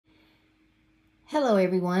Hello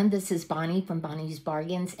everyone, this is Bonnie from Bonnie's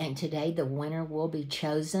Bargains, and today the winner will be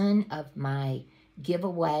chosen of my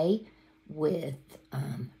giveaway with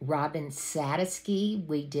Robin Sadosky.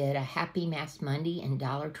 We did a Happy Mass Monday and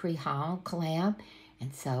Dollar Tree Haul collab,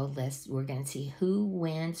 and so we're going to see who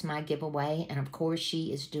wins my giveaway, and of course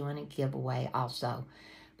she is doing a giveaway also.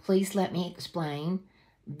 Please let me explain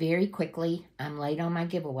very quickly. I'm late on my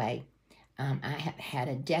giveaway. I have had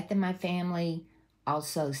a death in my family,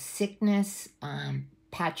 also sickness.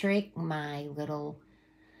 Patrick, my little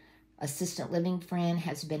assistant living friend,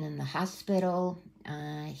 has been in the hospital.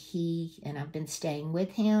 I've been staying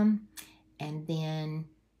with him, and then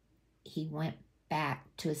he went back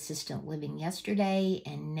to assistant living yesterday,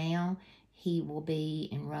 and now he will be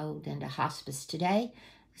enrolled into hospice today.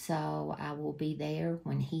 So I will be there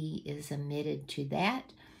when he is admitted to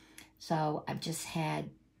that. So I've just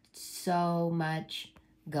had so much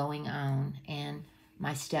going on, and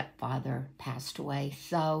my stepfather passed away.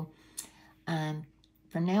 So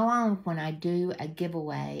from now on, when I do a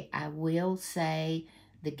giveaway, I will say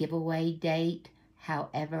the giveaway date.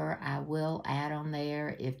 However, I will add on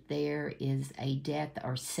there if there is a death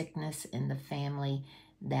or sickness in the family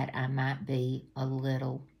that I might be a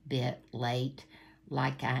little bit late,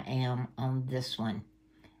 like I am on this one.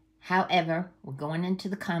 However, we're going into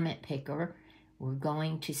the comment picker. We're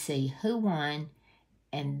going to see who won,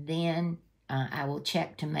 and then I will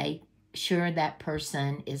check to make sure that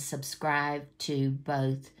person is subscribed to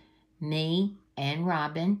both me and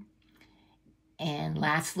Robin. And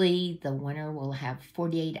lastly, the winner will have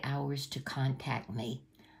 48 hours to contact me.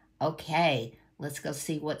 Okay, let's go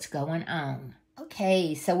see what's going on.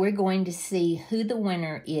 Okay, so we're going to see who the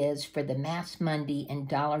winner is for the Mass Monday and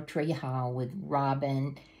Dollar Tree Haul with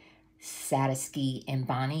Robin Sadosky and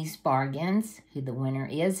Bonnie's Bargains, who the winner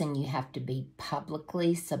is, and you have to be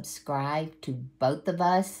publicly subscribed to both of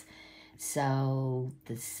us. So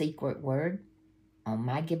the secret word on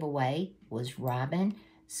my giveaway was Robin.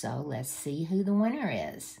 So let's see who the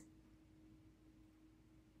winner is.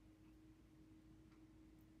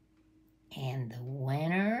 And the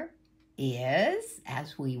winner is,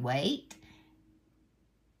 as we wait,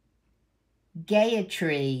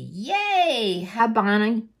 Gayatri. Yay! Hi,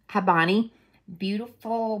 Bonnie. Hi, Bonnie.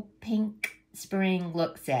 Beautiful pink spring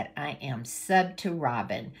look set. I am sub to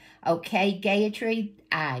Robin. Okay, Gayatri,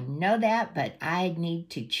 I know that, but I need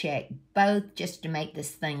to check both just to make this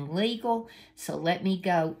thing legal. So let me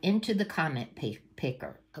go into the comment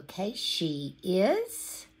picker. Okay, she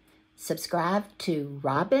is subscribed to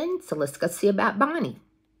Robin. So let's go see about Bonnie.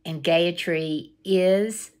 And Gayatri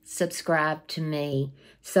is subscribed to me.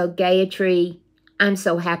 So Gayatri, I'm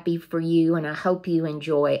so happy for you, and I hope you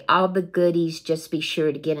enjoy all the goodies. Just be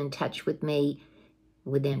sure to get in touch with me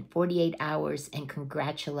within 48 hours, and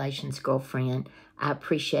congratulations, girlfriend. I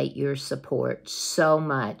appreciate your support so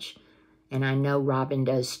much, and I know Robin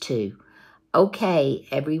does too. Okay,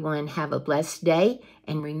 everyone, have a blessed day,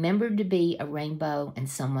 and remember to be a rainbow in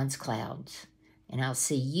someone's clouds. And I'll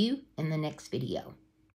see you in the next video.